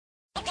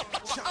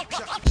Welcome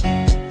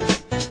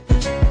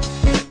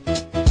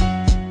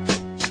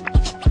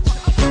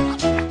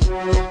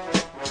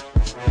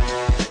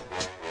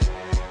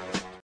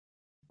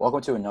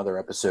to another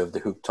episode of the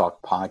Hoop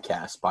Talk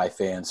podcast by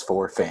fans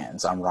for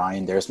fans. I'm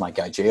Ryan. There's my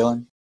guy,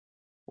 Jalen.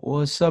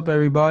 What's up,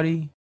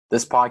 everybody?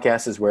 This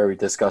podcast is where we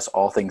discuss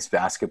all things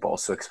basketball,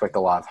 so expect a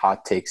lot of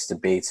hot takes,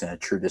 debates, and a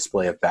true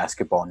display of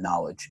basketball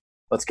knowledge.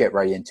 Let's get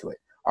right into it.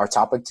 Our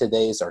topic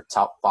today is our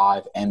top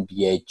 5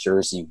 NBA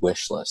jersey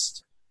wish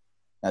list.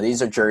 Now,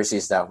 these are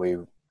jerseys that we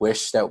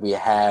wish that we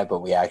had, but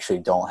we actually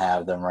don't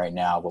have them right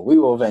now, but we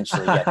will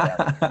eventually get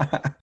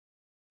them.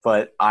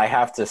 But I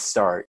have to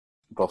start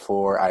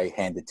before I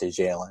hand it to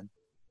Jalen.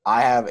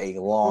 I have a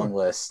long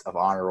list of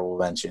honorable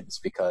mentions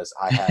because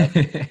I don't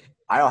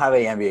own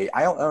any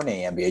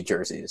NBA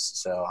jerseys,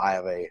 so I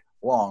have a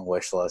long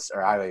wish list,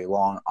 or I have a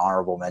long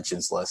honorable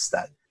mentions list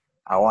that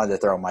I wanted to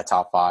throw in my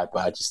top 5,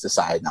 but I just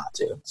decided not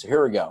to. So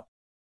here we go.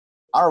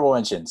 Honorable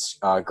mentions: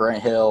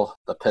 Grant Hill,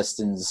 the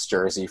Pistons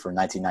jersey from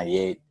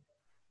 1998,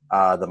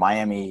 the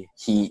Miami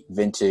Heat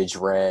vintage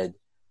red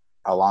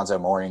Alonzo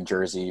Mourning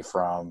jersey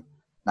from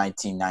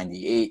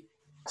 1998.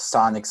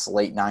 Sonics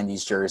late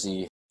 90s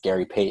jersey,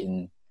 Gary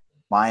Payton,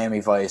 Miami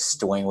Vice,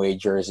 Dwayne Wade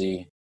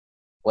jersey,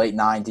 late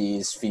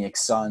 90s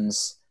Phoenix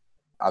Suns,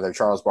 either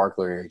Charles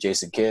Barkley or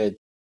Jason Kidd,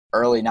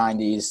 early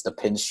 90s the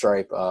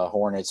pinstripe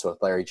Hornets with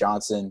Larry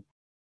Johnson,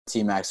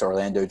 T-Max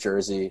Orlando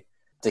jersey,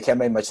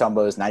 Dikembe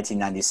Mutombo's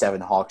 1997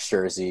 Hawks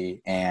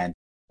jersey, and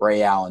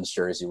Ray Allen's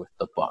jersey with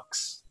the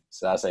Bucks.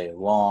 So that's a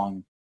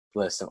long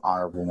list of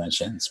honorable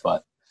mentions.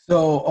 But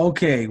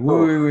okay,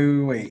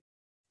 wait.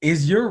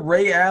 Is your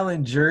Ray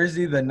Allen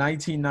jersey the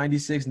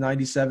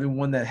 1996-97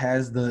 one that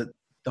has the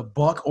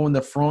buck on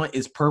the front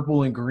is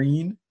purple and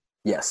green?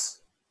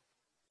 Yes.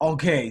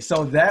 Okay,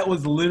 so that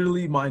was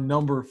literally my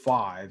number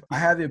 5. I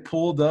have it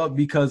pulled up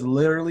because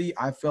literally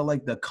I felt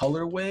like the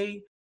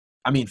colorway.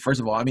 I mean, first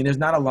of all, there's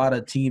not a lot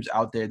of teams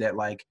out there that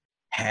like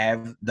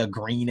have the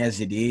green as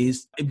it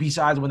is.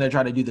 Besides when they're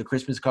trying to do the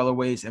Christmas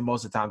colorways, and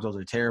most of the times those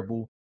are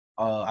terrible.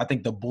 I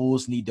think the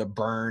Bulls need to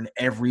burn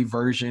every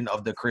version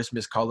of the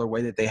Christmas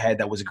colorway that they had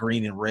that was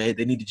green and red.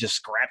 They need to just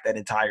scrap that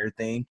entire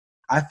thing.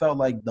 I felt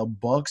like the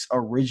Bucks'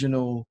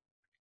 original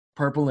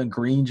purple and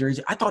green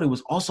jersey, I thought it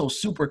was also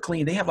super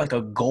clean. They have like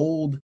a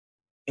gold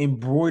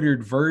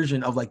embroidered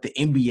version of like the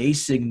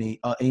NBA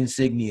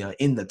insignia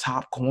in the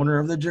top corner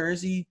of the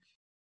jersey.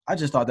 I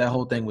just thought that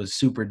whole thing was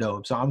super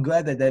dope. So I'm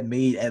glad that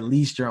made at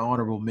least your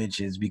honorable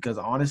mentions, because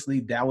honestly,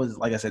 that was,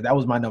 like I said, that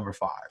was my number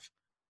 5.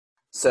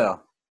 So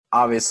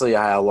obviously,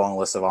 I had a long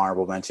list of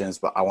honorable mentions,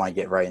 but I want to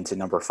get right into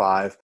number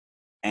 5.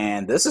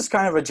 And this is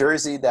kind of a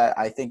jersey that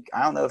I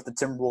don't know if the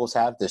Timberwolves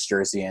have this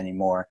jersey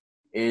anymore.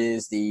 It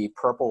is the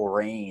Purple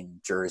Rain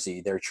jersey,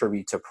 their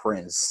tribute to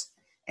Prince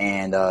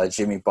and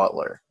Jimmy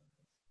Butler.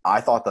 I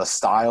thought the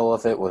style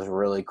of it was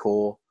really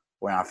cool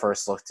when I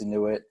first looked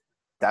into it.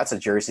 That's a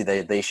jersey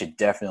that they should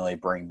definitely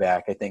bring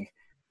back. I think,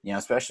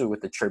 especially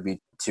with the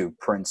tribute to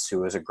Prince, who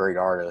was a great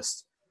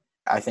artist.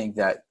 I think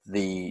that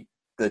the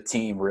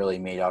team really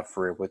made up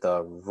for it with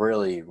a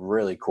really,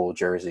 really cool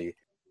jersey.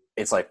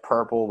 It's like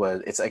purple,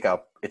 but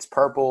it's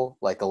purple,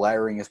 like the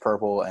lettering is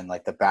purple, and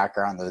like the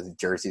background of the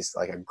jersey's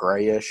like a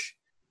grayish.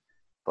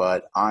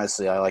 But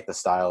honestly, I like the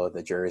style of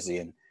the jersey,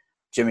 and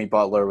Jimmy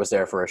Butler was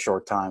there for a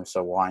short time,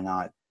 so why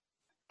not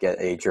get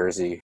a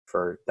jersey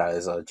for that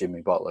is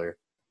Jimmy Butler?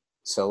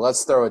 So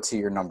let's throw it to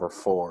your number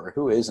 4.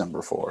 Who is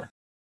number 4?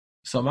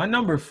 So my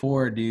number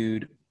 4,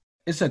 dude,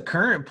 it's a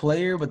current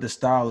player, but the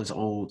style is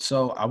old.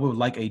 So I would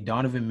like a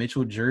Donovan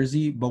Mitchell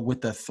jersey, but with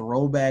the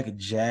throwback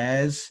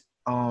Jazz,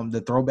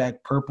 the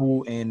throwback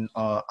purple and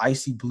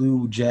icy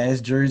blue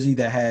Jazz jersey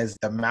that has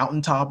the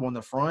mountaintop on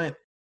the front.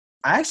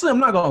 I'm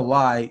not gonna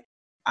lie,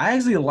 I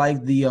actually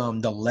like the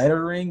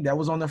lettering that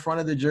was on the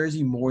front of the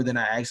jersey more than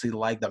I actually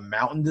like the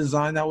mountain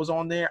design that was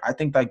on there. I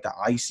think like the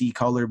icy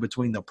color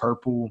between the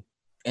purple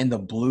and the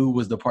blue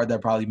was the part that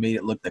probably made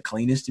it look the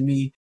cleanest to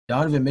me.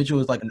 Donovan Mitchell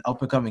is like an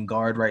up-and-coming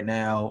guard right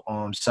now.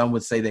 Some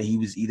would say that he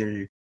was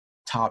either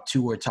top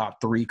 2 or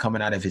top 3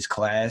 coming out of his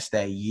class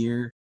that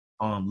year,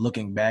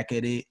 looking back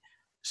at it.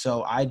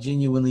 So I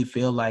genuinely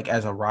feel like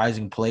as a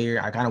rising player,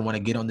 I kind of want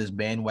to get on this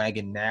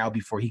bandwagon now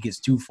before he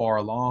gets too far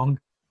along.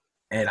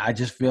 And I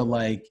just feel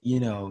like,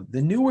 the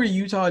newer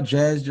Utah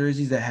Jazz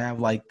jerseys that have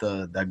like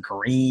the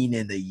green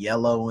and the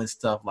yellow and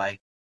stuff,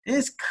 like,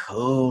 it's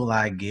cool,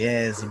 I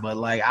guess, but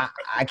like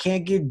I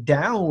can't get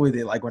down with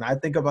it. Like when I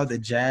think about the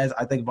Jazz,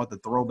 I think about the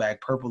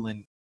throwback purple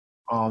and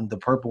the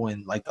purple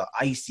and like the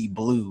icy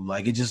blue.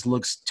 Like it just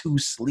looks too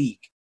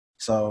sleek.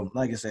 So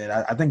like I said,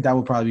 I think that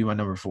would probably be my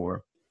number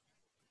 4.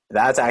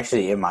 That's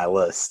actually in my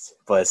list,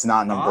 but it's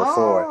not number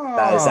 4.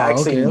 That is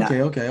actually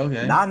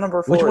okay. not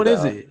number 4. Which one though.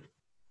 is it?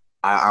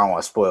 I don't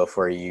want to spoil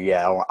for you.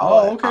 Yeah,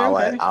 Okay.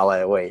 I'll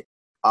let it wait.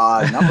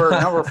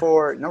 Number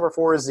 4. Number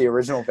 4 is the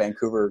original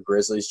Vancouver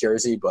Grizzlies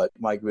jersey, but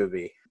Mike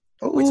Bibby.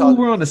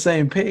 We're on the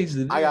same page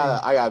today.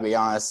 I gotta be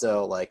honest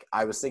though. Like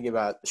I was thinking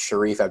about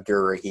Sharif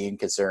Abdur-Rahim,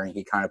 considering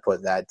he kind of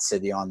put that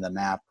city on the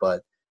map.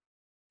 But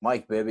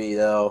Mike Bibby,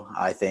 though,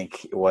 I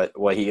think what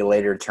he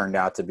later turned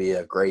out to be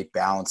a great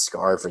balanced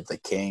guard for the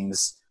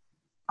Kings.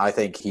 I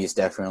think he's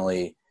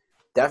definitely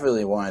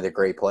one of the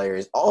great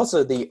players.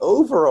 Also, the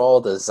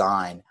overall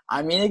design.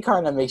 I mean, it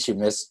kind of makes you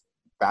miss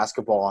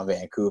basketball in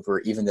Vancouver,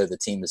 even though the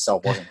team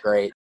itself wasn't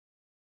great.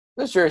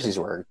 Those jerseys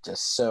were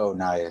just so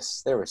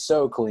nice. They were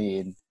so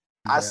clean.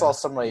 I saw Yeah,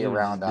 somebody it was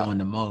around. just doing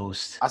the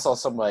most. I saw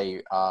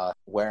somebody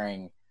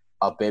wearing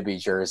a Bibby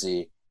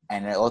jersey,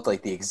 and it looked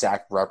like the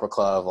exact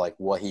replica of like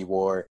what he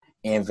wore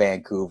in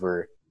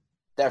Vancouver.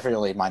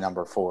 Definitely my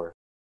number 4.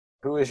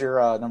 Who is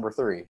your number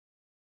 3?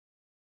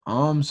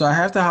 So I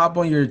have to hop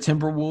on your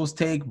Timberwolves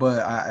take,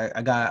 but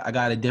I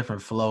got a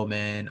different flow,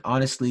 man.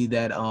 Honestly,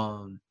 that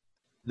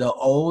the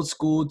old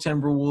school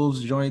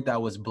Timberwolves joint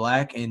that was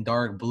black and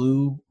dark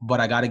blue,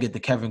 but I got to get the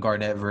Kevin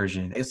Garnett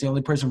version. It's the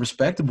only person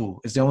respectable.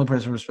 It's the only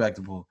person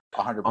respectable.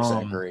 100%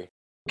 Um, agree.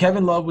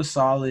 Kevin Love was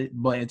solid,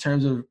 but in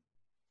terms of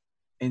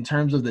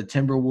the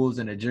Timberwolves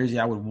and the jersey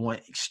I would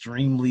want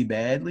extremely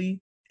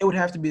badly, it would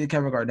have to be the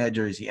Kevin Garnett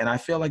jersey. And I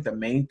feel like the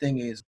main thing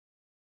is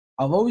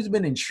I've always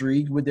been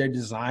intrigued with their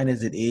design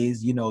as it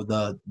is,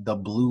 the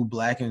blue,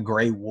 black, and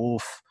gray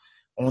wolf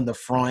on the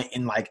front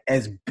and like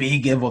as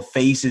big of a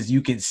face as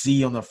you can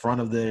see on the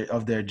front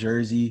of their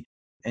jersey.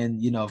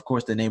 And, of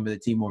course, the name of the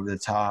team over the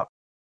top.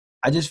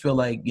 I just feel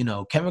like,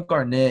 Kevin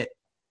Garnett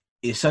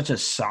is such a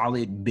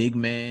solid big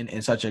man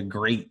and such a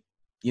great,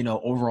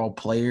 overall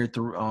player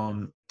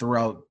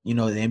throughout, the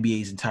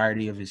NBA's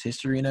entirety of his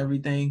history and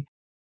everything.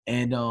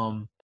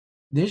 And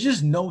there's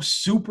just no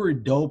super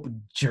dope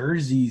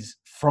jerseys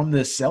from the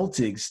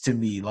Celtics to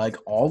me. Like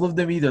all of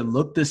them either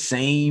look the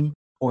same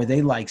or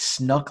they like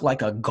snuck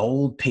like a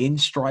gold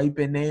pinstripe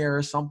in there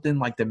or something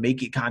like to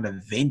make it kind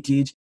of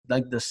vintage.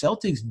 Like the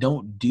Celtics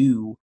don't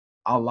do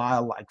a lot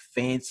of like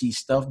fancy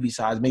stuff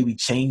besides maybe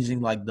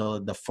changing like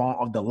the font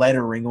of the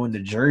lettering on the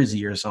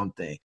jersey or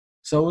something.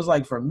 So it was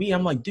like for me,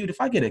 I'm like, dude, if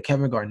I get a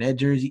Kevin Garnett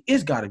jersey,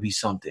 it's got to be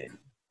something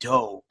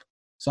dope.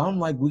 So I'm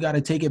like, we got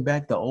to take it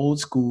back to old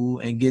school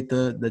and get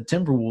the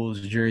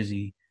Timberwolves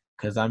jersey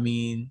because I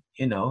mean,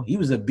 he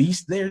was a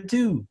beast there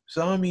too.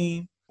 So I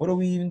mean, what are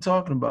we even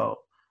talking about?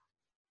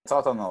 I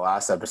talked on the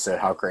last episode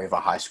how great of a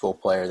high school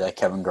player that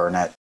Kevin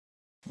Garnett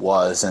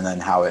was, and then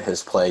how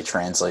his play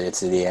translated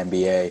to the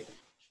NBA.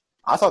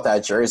 I thought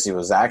that jersey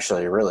was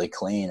actually really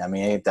clean. I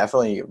mean, it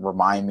definitely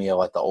reminded me of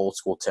like the old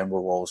school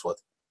Timberwolves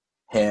with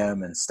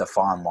him and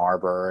Stephon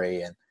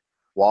Marbury and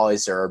Wally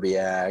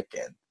Zerbiak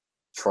and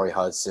Troy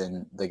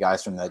Hudson, the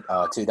guys from the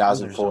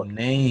Those are some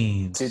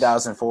names.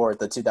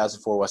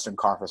 2004 Western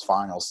Conference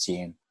Finals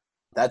team.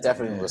 That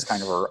definitely was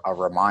kind of Yes. a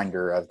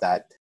reminder of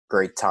that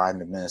great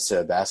time in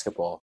Minnesota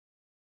basketball.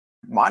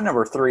 My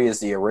number 3 is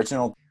the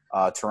original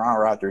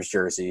Toronto Raptors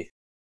jersey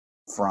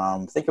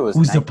from, I think it was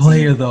Who's the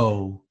player 19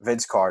 though?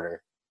 Vince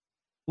Carter.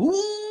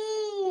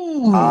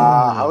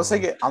 I was Ooh.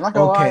 thinking, I'm not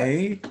gonna lie,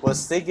 Okay.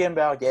 was thinking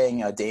about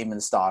getting a Damon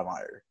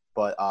Stoudemire,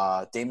 but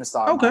Damon Okay.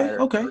 Stoudemire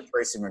Okay. or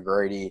Tracy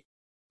McGrady,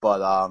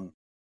 but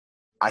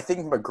I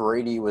think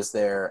McGrady was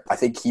there. I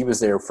think he was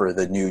there for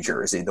the New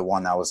Jersey, the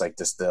one that was like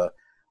just the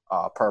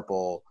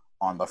purple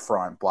on the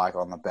front, black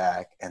on the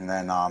back, and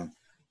then I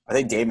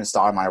think Damon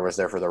Stoudemire was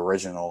there for the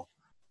original.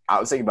 I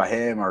was thinking about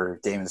him or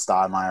Damon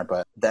Stoudemire,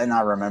 but then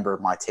I remember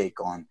my take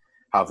on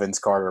how Vince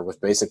Carter was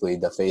basically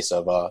the face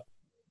of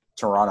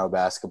Toronto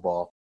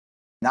basketball.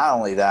 Not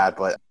only that,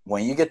 but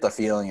when you get the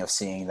feeling of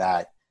seeing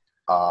that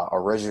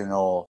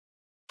original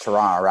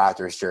Toronto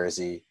Raptors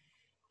jersey,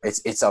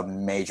 it's a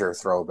major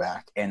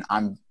throwback, and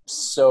I'm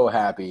so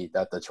happy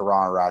that the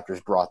Toronto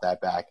Raptors brought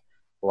that back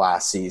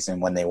last season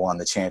when they won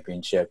the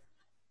championship.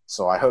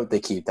 So I hope they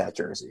keep that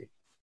jersey.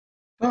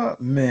 Oh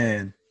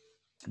man.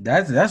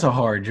 That's a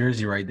hard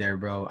jersey right there,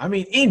 bro. I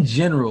mean, in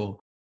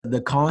general,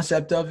 the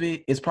concept of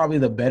it is probably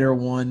the better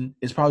one.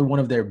 It's probably one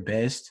of their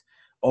best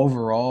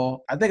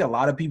overall. I think a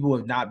lot of people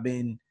have not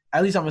been,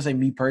 at least I'm gonna say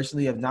me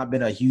personally, have not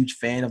been a huge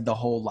fan of the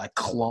whole like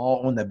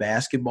claw on the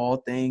basketball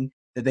thing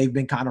that they've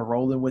been kind of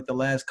rolling with the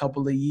last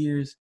couple of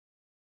years.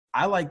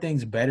 I like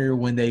things better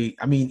when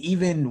I mean,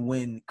 even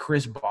when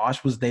Chris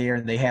Bosh was there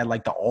and they had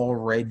like the all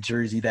red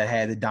jersey that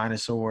had the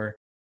dinosaur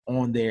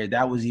on there,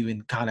 that was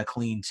even kind of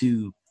clean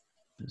too.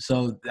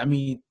 So, I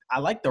mean, I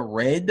like the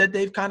red that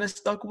they've kind of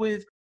stuck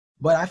with,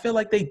 but I feel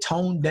like they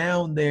toned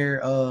down their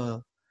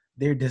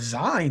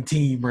design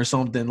team or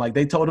something. Like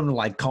they told them to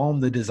like calm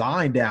the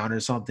design down or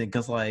something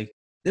cuz like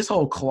this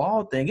whole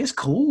claw thing is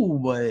cool,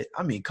 but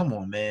I mean, come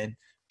on, man.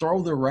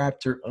 Throw the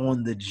Raptor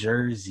on the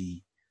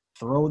jersey.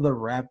 Throw the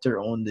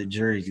Raptor on the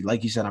jersey.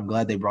 Like you said, I'm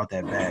glad they brought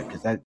that back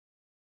cuz that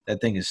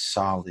thing is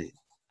solid.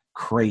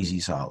 Crazy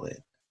solid.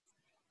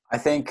 I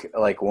think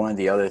like one of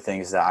the other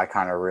things that I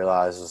kind of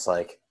realized was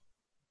like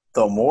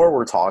the more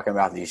we're talking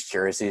about these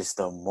jerseys,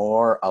 the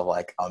more of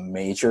like a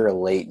major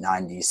late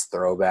 90s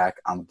throwback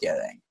I'm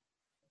getting.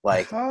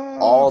 Like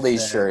all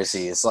these Facts.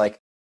 jerseys. Like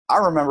I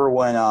remember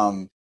when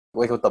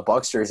like with the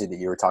Bucks jersey that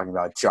you were talking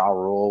about, Ja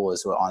Rule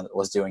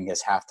was doing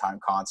his halftime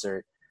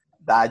concert.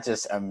 That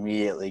just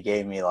immediately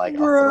gave me like a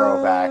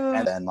throwback. Bruh.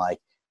 And then like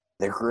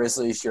The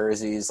Grizzlies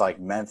jerseys, like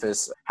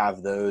Memphis,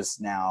 have those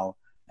now.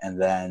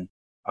 And then,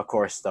 of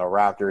course, the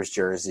Raptors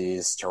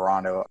jerseys,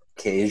 Toronto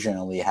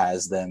occasionally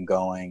has them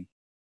going.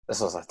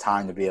 This was a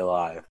time to be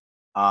alive.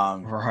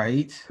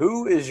 Right.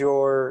 Who is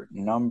your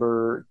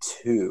number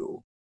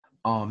 2?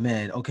 Oh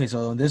man. Okay,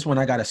 so on this one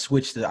I gotta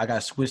switch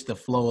the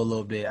flow a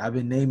little bit. I've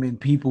been naming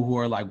people who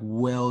are like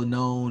well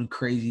known,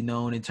 crazy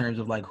known in terms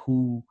of like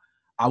who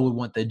I would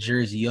want the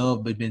jersey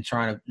of, but been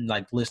trying to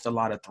like list a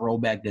lot of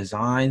throwback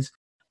designs.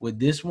 With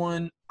this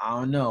one, I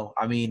don't know.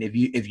 I mean, if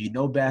you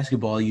know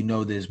basketball, you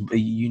know this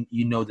you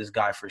know this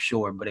guy for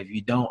sure. But if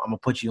you don't, I'm gonna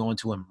put you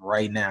onto him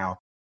right now.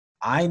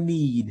 I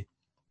need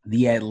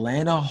the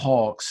Atlanta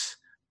Hawks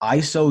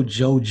ISO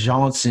Joe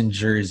Johnson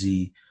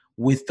jersey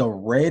with the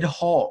Red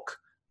Hawk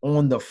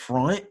on the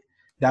front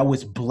that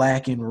was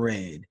black and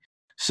red.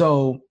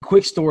 So,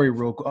 quick story,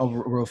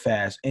 real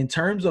fast. In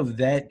terms of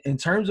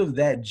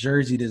that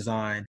jersey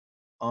design,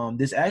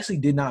 this actually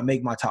did not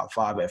make my top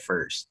 5 at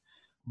first.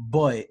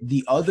 But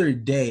the other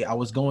day, I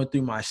was going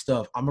through my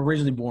stuff. I'm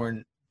originally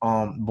born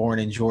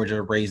in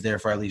Georgia, raised there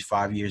for at least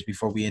 5 years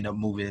before we end up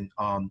moving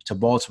to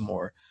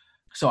Baltimore.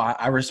 So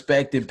I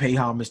respect and pay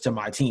homage to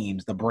my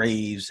teams, the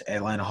Braves,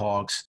 Atlanta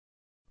Hawks.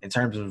 In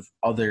terms of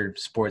other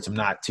sports, I'm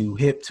not too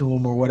hip to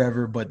them or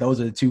whatever, but those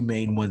are the two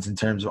main ones in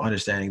terms of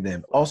understanding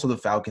them. Also the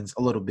Falcons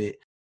a little bit.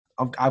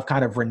 I've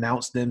kind of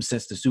renounced them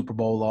since the Super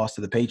Bowl loss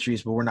to the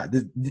Patriots, but we're not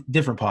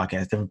different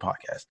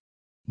podcast.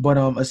 But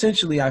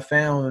essentially I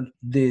found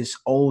this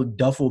old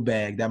duffel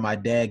bag that my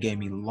dad gave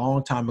me a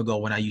long time ago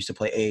when I used to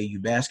play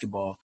AAU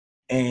basketball.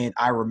 And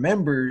I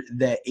remember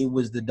that it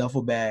was the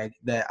duffel bag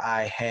that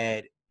I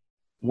had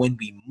when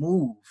we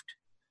moved,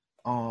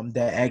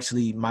 that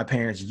actually my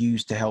parents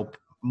used to help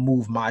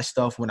move my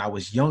stuff when I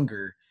was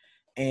younger.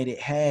 And it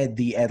had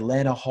the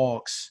Atlanta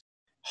Hawks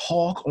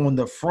hawk on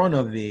the front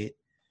of it,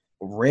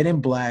 red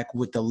and black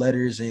with the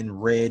letters in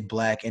red,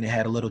 black, and it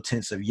had a little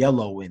tints of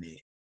yellow in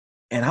it.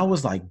 And I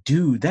was like,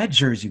 dude, that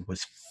jersey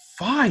was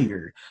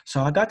fire.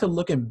 So I got to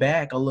looking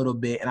back a little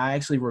bit, and I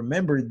actually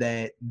remembered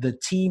that the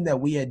team that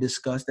we had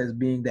discussed as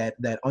being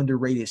that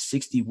underrated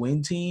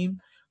 60-win team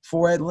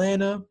for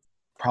Atlanta,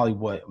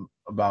 probably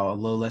about a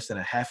little less than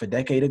a half a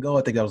decade ago.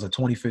 I think that was a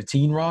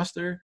 2015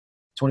 roster,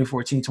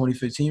 2014,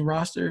 2015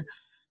 roster.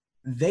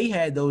 They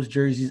had those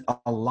jerseys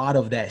a lot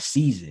of that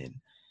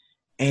season.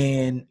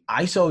 And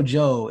ISO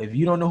Joe, if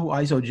you don't know who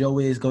ISO Joe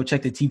is, go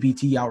check the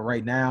TPT out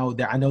right now.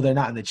 I know they're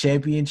not in the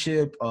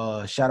championship.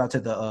 Shout out to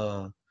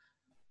the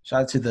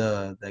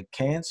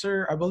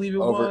Cancer, I believe it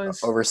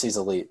was. Overseas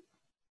Elite.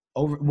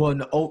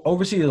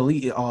 Overseas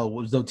Elite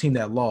was the team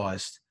that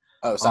lost.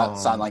 Oh,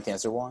 Sideline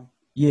Cancer won?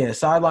 Yeah,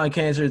 Sideline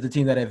Cancer is the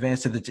team that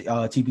advanced to the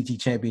TPT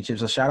championship.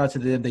 So shout out to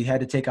them. They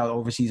had to take out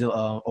Overseas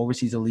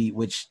Elite,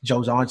 which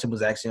Joe Johnson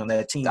was actually on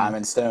that team.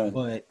 Diamond Stone.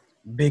 But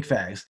big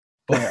facts.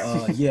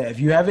 But yeah, if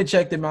you haven't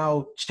checked him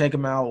out, check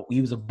him out. He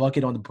was a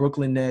bucket on the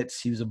Brooklyn Nets.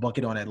 He was a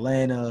bucket on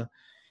Atlanta.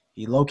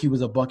 He low-key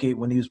was a bucket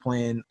when he was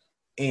playing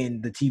in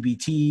the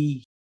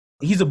TBT.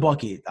 He's a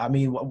bucket. I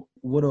mean,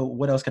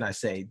 what else can I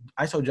say?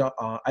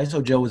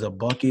 ISO Joe is a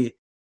bucket,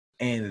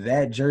 and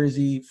that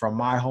jersey from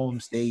my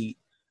home state,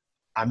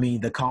 I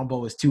mean, the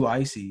combo is too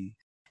icy.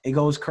 It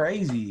goes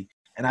crazy.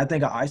 And I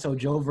think an ISO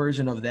Joe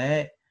version of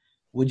that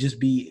would just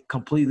be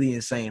completely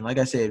insane. Like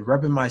I said,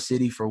 repping my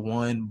city for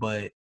one,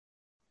 but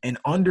an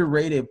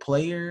underrated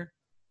player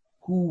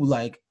who,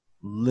 like,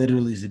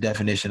 literally is the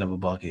definition of a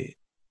bucket.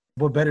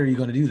 What better are you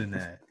going to do than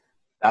that?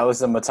 That was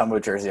the Mutombo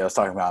jersey I was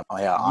talking about. Oh,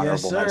 yeah,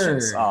 honorable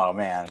mentions. Oh,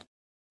 man.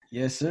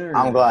 Yes, sir.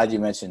 I'm glad you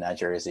mentioned that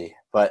jersey.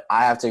 But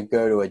I have to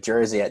go to a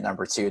jersey at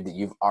number 2 that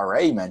you've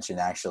already mentioned,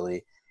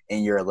 actually,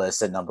 in your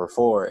list at number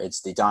 4.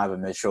 It's the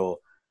Donovan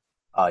Mitchell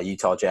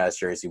Utah Jazz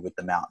jersey with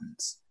the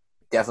mountains.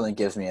 Definitely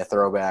gives me a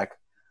throwback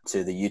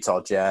to the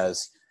Utah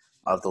Jazz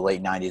of the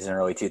late 90s and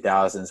early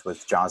 2000s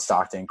with John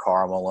Stockton,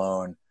 Karl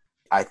Malone.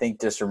 I think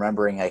just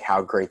remembering like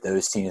how great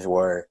those teams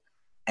were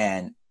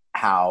and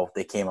how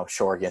they came up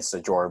short against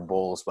the Jordan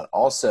Bulls, but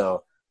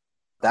also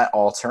that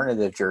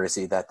alternative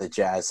jersey that the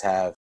Jazz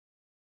have.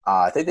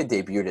 I think they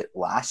debuted it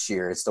last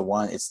year. It's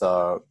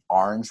the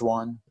orange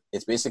one.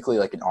 It's basically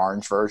like an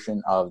orange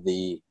version of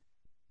the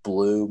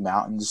Blue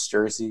Mountains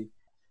jersey.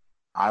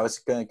 I was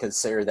going to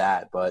consider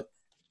that, but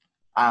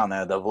I don't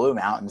know. The Blue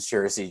Mountains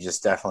jersey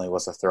just definitely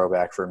was a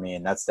throwback for me,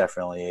 and that's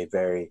definitely a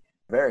very,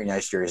 very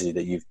nice jersey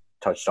that you've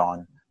touched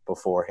on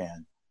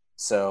beforehand.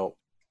 So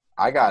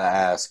I got to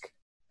ask,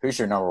 who's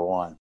your number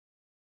 1?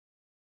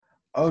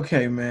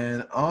 Okay,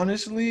 man.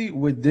 Honestly,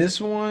 with this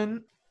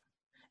one,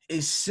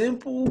 it's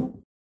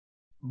simple,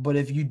 but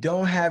if you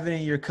don't have it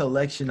in your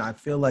collection, I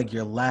feel like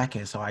you're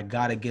lacking, so I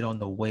got to get on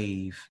the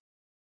wave.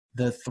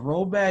 The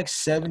throwback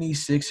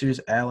 76ers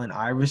Allen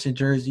Iverson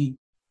jersey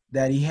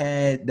that he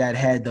had that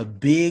had the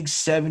big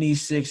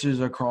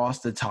 76ers across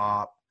the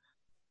top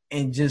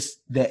and just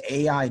the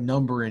AI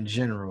number in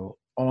general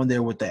on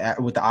there with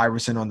the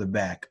Iverson on the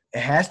back. It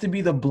has to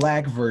be the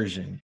black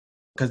version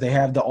because they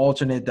have the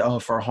alternate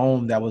for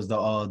home that was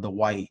the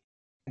white.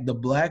 The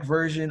black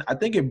version, I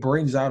think it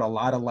brings out a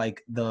lot of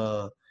like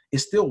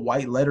it's still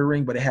white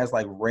lettering, but it has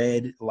like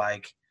red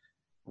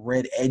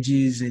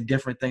edges and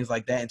different things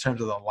like that in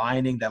terms of the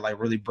lining that like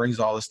really brings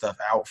all the stuff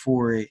out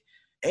for it.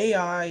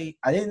 I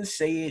didn't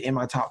say it in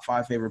my top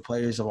 5 favorite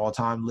players of all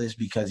time list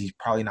because he's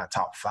probably not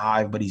top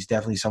 5, but he's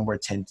definitely somewhere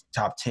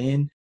top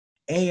 10.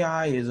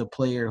 AI is a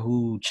player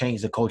who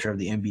changed the culture of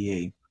the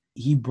NBA.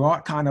 He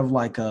brought kind of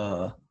like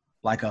a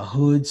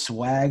hood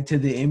swag to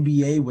the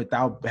NBA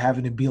without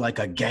having to be like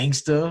a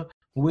gangster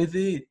with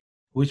it,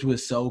 which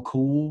was so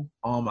cool.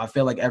 I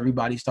feel like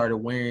everybody started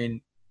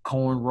wearing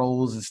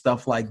cornrows and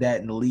stuff like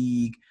that in the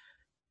league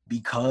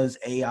because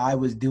AI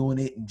was doing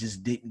it and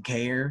just didn't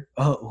care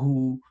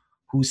who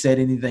said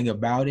anything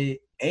about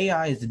it.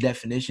 AI is the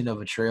definition of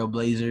a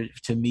trailblazer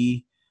to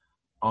me.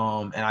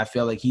 And I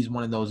feel like he's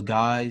one of those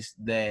guys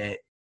that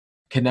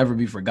can never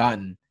be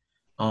forgotten.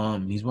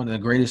 He's one of the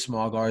greatest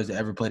small guards to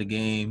ever play the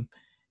game.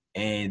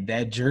 And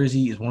that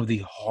jersey is one of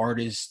the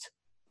hardest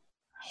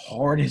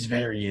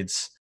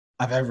variants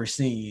I've ever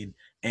seen.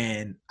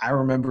 And I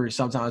remember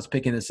sometimes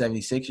picking the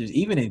 76ers,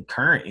 even in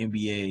current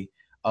NBA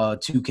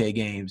 2K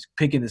games,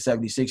 picking the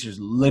 76ers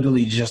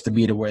literally just to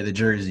be to wear the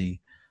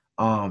jersey.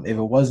 If it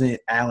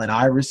wasn't Allen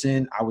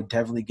Iverson, I would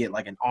definitely get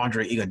like an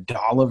Andre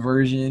Iguodala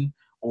version,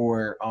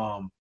 or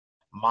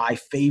my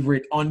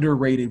favorite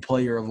underrated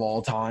player of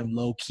all time,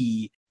 low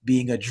key,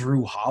 being a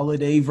Drew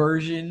Holiday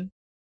version.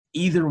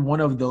 Either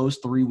one of those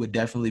 3 would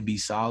definitely be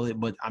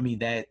solid. But I mean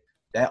that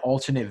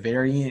alternate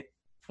variant,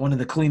 one of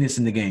the cleanest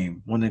in the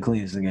game. One of the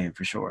cleanest in the game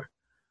for sure.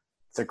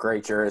 It's a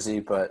great jersey,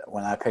 but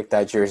when I picked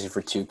that jersey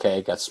for 2K,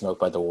 it got smoked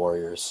by the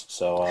Warriors.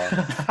 So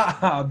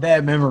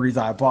bad memories.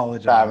 I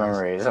apologize. Bad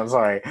memories. I'm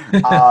sorry.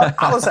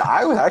 I was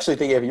actually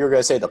thinking if you were going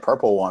to say the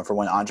purple one for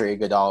when Andre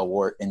Iguodala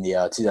wore in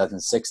the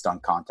 2006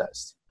 dunk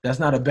contest. That's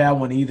not a bad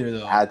one either,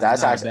 though.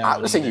 That's actually. I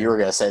was thinking you were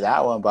going to say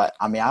that one, but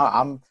I mean,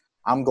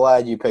 I'm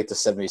glad you picked the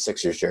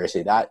 76ers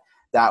jersey. That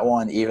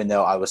one, even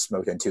though I was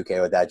smoked in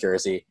 2K with that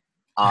jersey,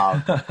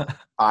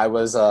 I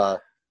was.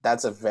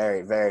 That's a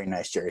very, very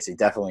nice jersey.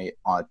 Definitely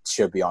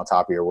should be on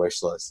top of your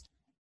wish list.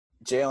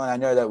 Jalen, I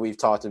know that we've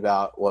talked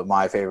about what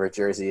my favorite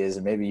jersey is,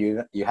 and maybe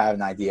you have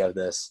an idea of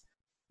this.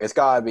 It's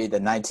got to be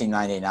the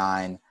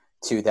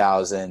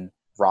 1999-2000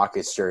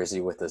 Rockets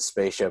jersey with the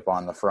spaceship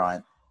on the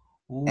front.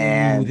 Ooh,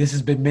 and this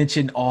has been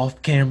mentioned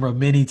off camera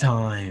many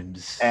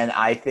times. And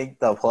I think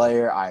the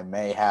player I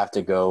may have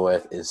to go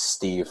with is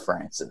Steve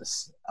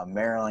Francis, a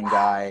Maryland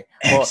guy.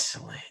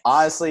 Excellent.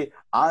 Well,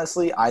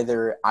 honestly,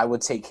 either I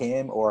would take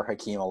him or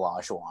Hakeem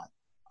Olajuwon.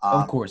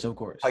 Of course.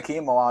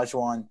 Hakeem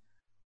Olajuwon.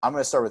 I'm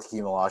going to start with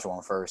Hakeem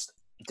Olajuwon first.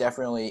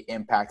 Definitely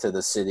impact to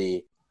the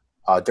city,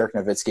 Dirk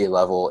Nowitzki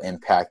level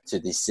impact to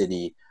the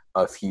city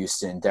of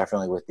Houston.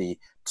 Definitely with the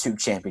 2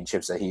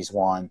 championships that he's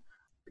won.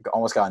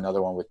 Almost got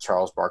another one with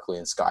Charles Barkley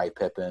and Scottie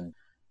Pippen.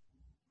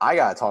 I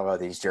got to talk about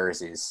these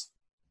jerseys.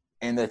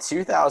 In the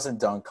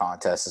 2000 dunk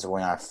contest is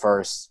when I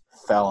first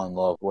fell in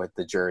love with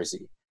the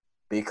jersey,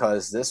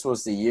 because this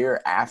was the year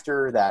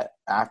after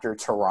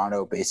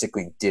Toronto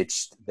basically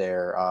ditched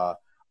their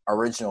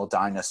original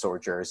dinosaur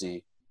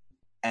jersey.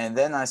 And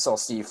then I saw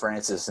Steve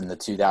Francis in the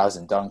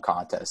 2000 dunk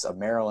contest, a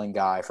Maryland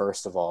guy,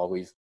 first of all.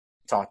 We've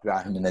talked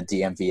about him in the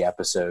DMV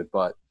episode.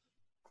 But,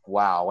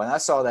 wow, when I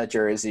saw that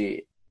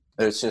jersey,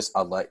 it's just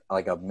a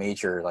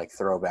major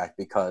throwback,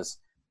 because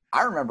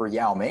I remember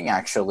Yao Ming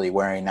actually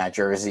wearing that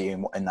jersey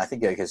in I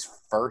think his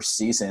first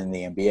season in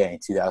the NBA in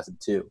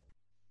 2002.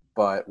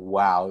 But,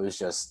 wow, it was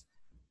just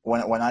 –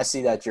 when I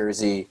see that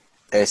jersey,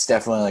 it's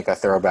definitely a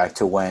throwback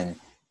to when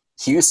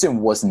Houston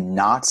was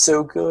not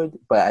so good,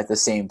 but at the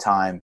same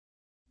time,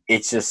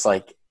 it's just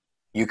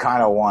you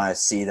kind of want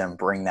to see them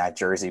bring that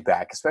jersey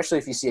back, especially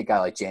if you see a guy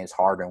like James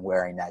Harden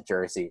wearing that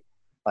jersey.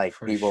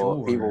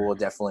 People will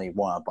definitely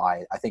want to buy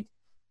it. I think,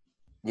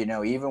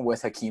 even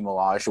with Hakeem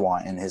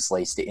Olajuwon in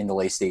the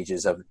late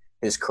stages of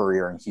his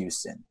career in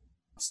Houston,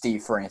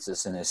 Steve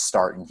Francis in his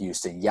start in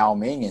Houston, Yao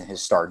Ming in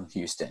his start in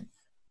Houston,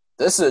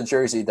 this is a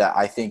jersey that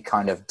I think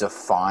kind of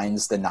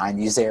defines the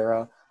 90s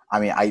era. I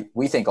mean, I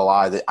think a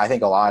lot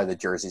of the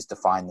jerseys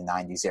define the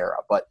 90s era,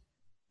 but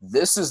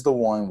this is the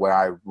one where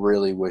I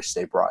really wish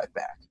they brought it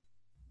back.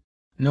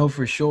 No,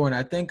 for sure. And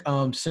I think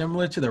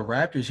similar to the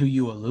Raptors, who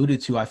you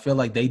alluded to, I feel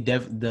like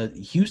the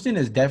Houston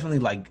has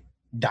definitely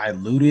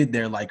diluted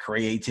their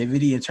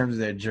creativity in terms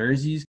of their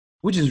jerseys,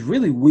 which is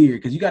really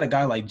weird because you got a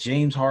guy like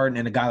James Harden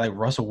and a guy like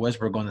Russell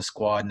Westbrook on the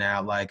squad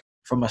now.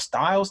 From a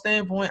style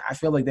standpoint, I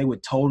feel like they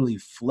would totally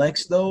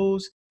flex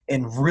those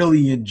and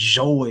really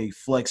enjoy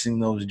flexing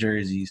those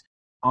jerseys.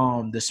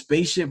 The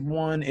spaceship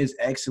one is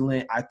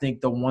excellent. I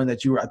think the one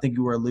that you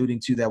were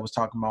alluding to that was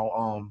talking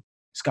about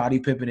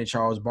Scottie Pippen and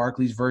Charles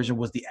Barkley's version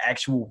was the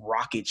actual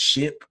rocket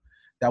ship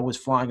that was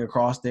flying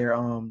across their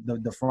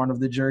the front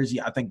of the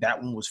jersey. I think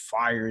that one was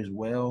fire as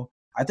well.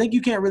 I think you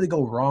can't really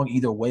go wrong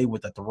either way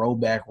with the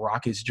throwback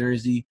Rockets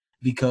jersey,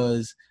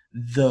 because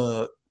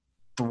the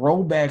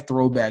throwback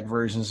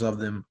versions of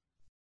them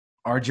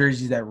are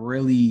jerseys that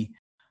really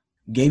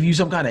gave you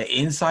some kind of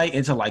insight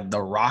into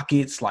the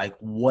Rockets,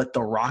 what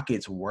the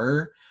Rockets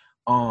were.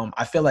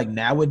 I feel like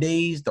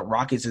nowadays the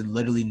Rockets is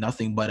literally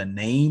nothing but a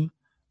name.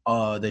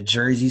 The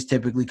jerseys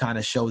typically kind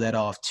of show that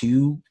off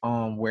too,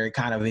 where it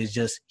kind of is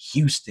just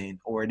Houston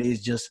or it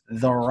is just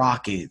the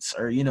Rockets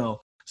or,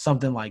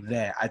 something like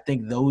that. I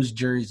think those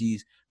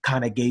jerseys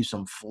kind of gave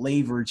some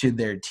flavor to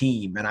their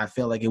team. And I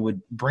feel like it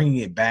would bring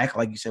it back,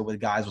 like you said, with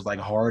guys was like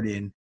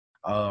Harden,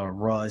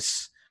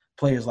 Russ,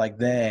 players like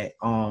that,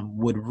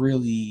 would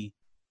really,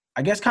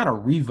 I guess, kind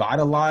of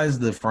revitalize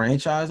the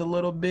franchise a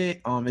little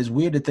bit. It's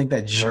weird to think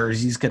that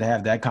jerseys could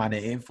have that kind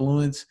of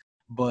influence,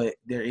 but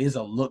there is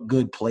a look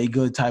good, play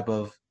good type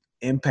of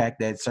impact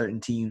that certain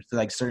teams,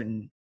 like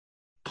certain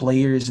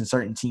players and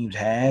certain teams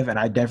have. And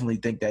I definitely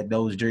think that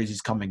those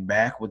jerseys coming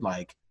back would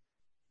like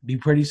be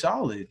pretty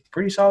solid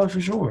for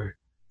sure.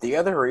 The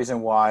other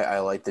reason why I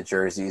like the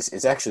jerseys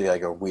is actually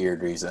like a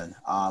weird reason.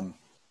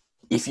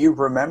 If you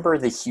remember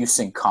the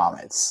Houston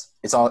Comets,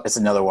 it's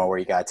another one where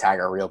you got to tag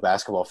a real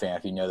basketball fan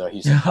if you know the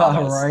Houston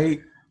Comets. Right.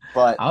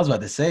 But I was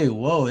about to say,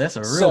 whoa, that's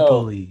a real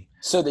pulley.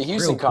 So the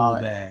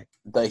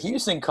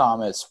Houston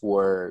Comets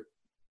were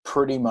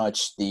pretty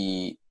much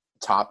the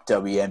top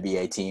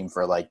WNBA team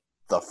for like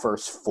the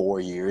first 4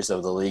 years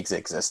of the league's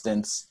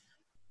existence.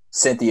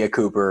 Cynthia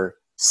Cooper,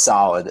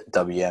 solid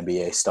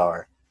WNBA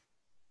star.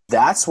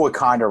 That's what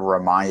kind of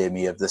reminded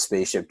me of the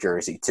spaceship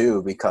jersey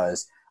too,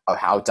 because of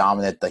how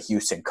dominant the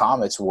Houston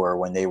Comets were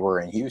when they were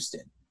in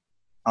Houston.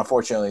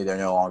 Unfortunately, they're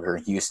no longer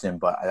in Houston,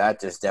 but that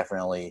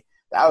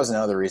was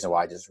another reason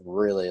why I just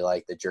really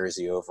like the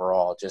jersey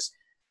overall. Just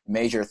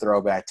major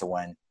throwback to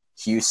when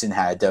Houston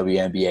had a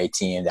WNBA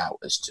team that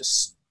was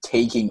just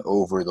taking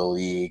over the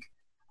league.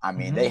 I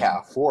mean, they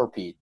have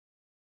 4-peat.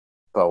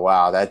 But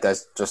wow,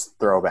 that's just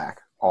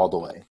throwback all the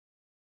way.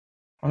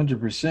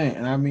 100%.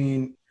 And I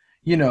mean,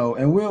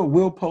 and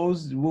we'll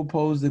pose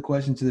the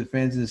question to the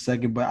fans in a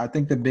second, but I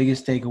think the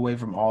biggest takeaway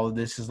from all of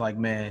this is like,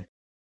 man,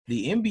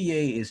 the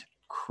NBA is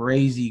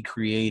crazy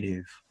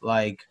creative.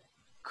 Like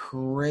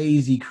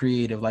crazy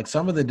creative. Like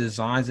some of the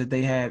designs that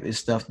they have is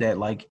stuff that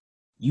like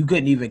you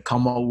couldn't even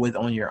come up with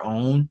on your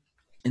own.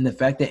 And the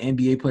fact that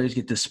NBA players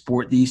get to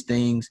sport these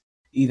things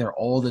either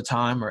all the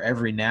time or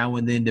every now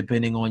and then,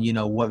 depending on,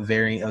 what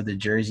variant of the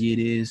jersey it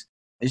is,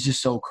 it's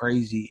just so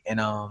crazy. And,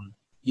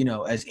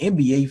 as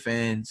NBA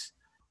fans,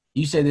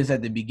 you said this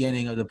at the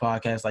beginning of the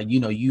podcast, like,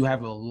 you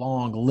have a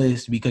long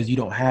list because you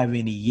don't have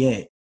any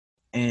yet.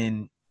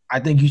 And I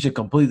think you should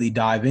completely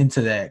dive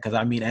into that because,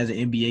 I mean, as an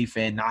NBA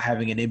fan, not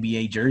having an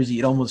NBA jersey,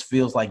 it almost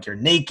feels like you're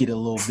naked a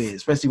little bit,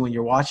 especially when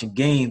you're watching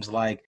games.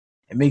 Like,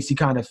 it makes you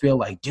kind of feel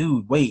like,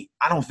 dude, wait,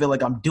 I don't feel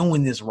like I'm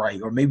doing this right,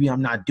 or maybe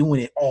I'm not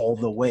doing it all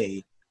the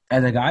way.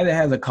 As a guy that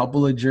has a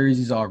couple of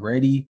jerseys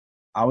already,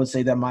 I would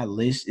say that my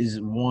list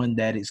is one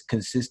that is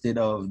consisted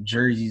of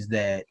jerseys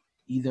that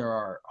either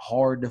are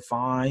hard to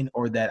find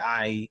or that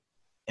I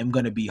am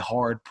going to be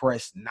hard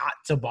pressed not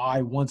to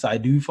buy once I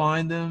do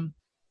find them.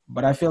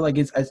 But I feel like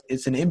it's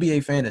an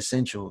NBA fan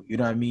essential. You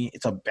know what I mean?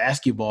 It's a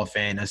basketball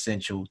fan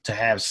essential to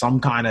have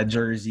some kind of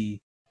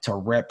jersey to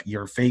rep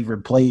your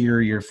favorite player,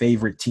 your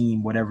favorite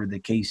team, whatever the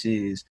case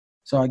is.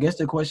 So I guess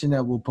the question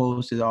that we'll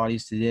pose to the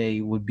audience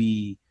today would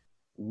be,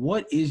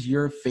 what is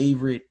your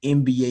favorite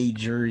NBA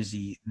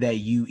jersey that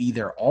you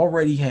either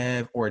already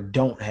have or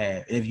don't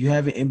have? If you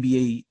have an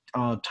NBA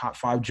top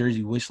 5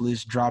 jersey wish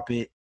list, drop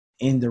it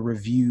in the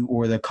review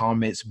or the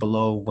comments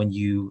below when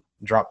you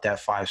drop that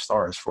 5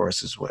 stars for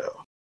us as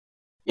well.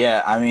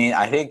 Yeah, I mean,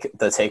 I think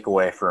the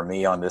takeaway for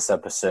me on this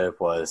episode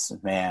was,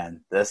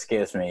 man, this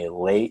gives me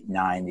late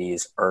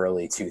 90s,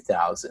 early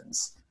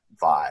 2000s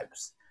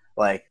vibes.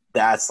 Like,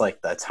 that's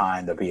like the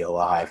time to be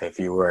alive if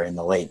you were in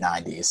the late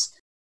 90s.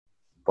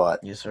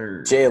 But yes,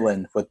 sir.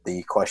 Jalen, with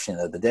the question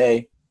of the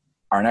day,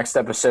 our next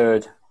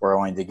episode, we're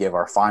going to give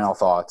our final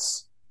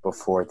thoughts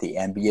before the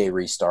NBA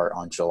restart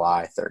on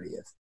July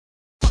 30th.